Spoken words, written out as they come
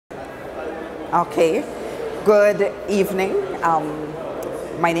Okay, good evening.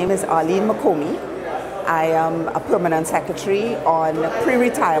 My name is Arlene McComey. I am a permanent secretary on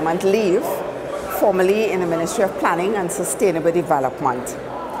pre-retirement leave, formerly in the Ministry of Planning and Sustainable Development.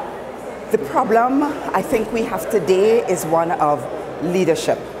 The problem I think we have today is one of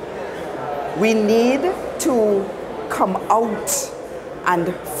leadership. We need to come out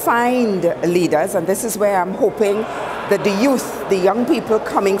and find leaders, and this is where I'm hoping that the youth, the young people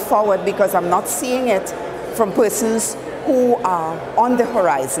coming forward, because I'm not seeing it from persons who are on the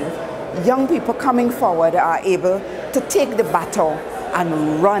horizon. Young people coming forward are able to take the baton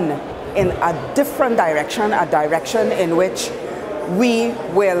and run in a different direction, a direction in which we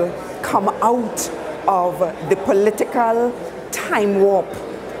will come out of the political time warp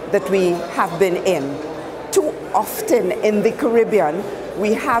that we have been in. Too often in the Caribbean,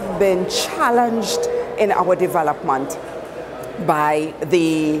 we have been challenged in our development by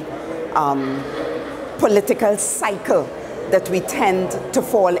the political cycle that we tend to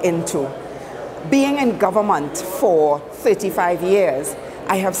fall into. Being in government for 35 years,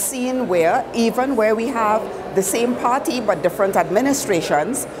 I have seen where, even where we have the same party but different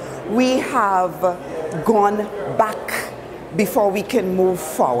administrations, we have gone back before we can move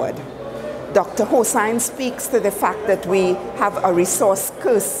forward. Dr. Hossain speaks to the fact that we have a resource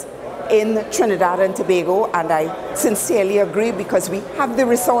curse in Trinidad and Tobago, and I sincerely agree, because we have the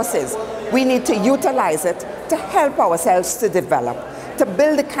resources. We need to utilize it to help ourselves to develop, to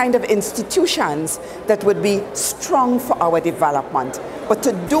build the kind of institutions that would be strong for our development. But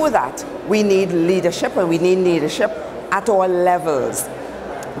to do that, we need leadership, and we need leadership at all levels.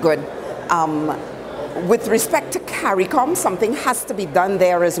 Good. With respect to CARICOM, something has to be done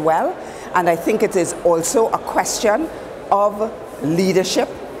there as well, and I think it is also a question of leadership.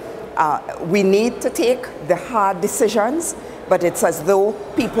 We need to take the hard decisions, but it's as though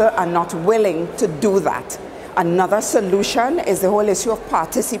people are not willing to do that. Another solution is the whole issue of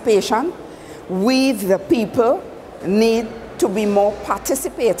participation. We, the people, need to be more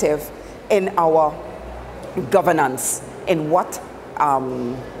participative in our governance, in what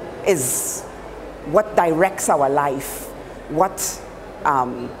directs our life, what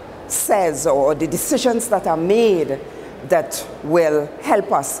says, or the decisions that are made that will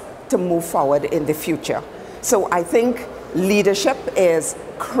help us to move forward in the future. So I think leadership is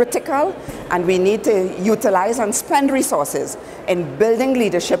critical, and we need to utilize and spend resources in building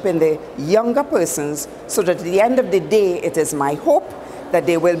leadership in the younger persons, so that at the end of the day, it is my hope that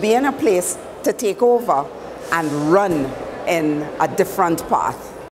they will be in a place to take over and run in a different path.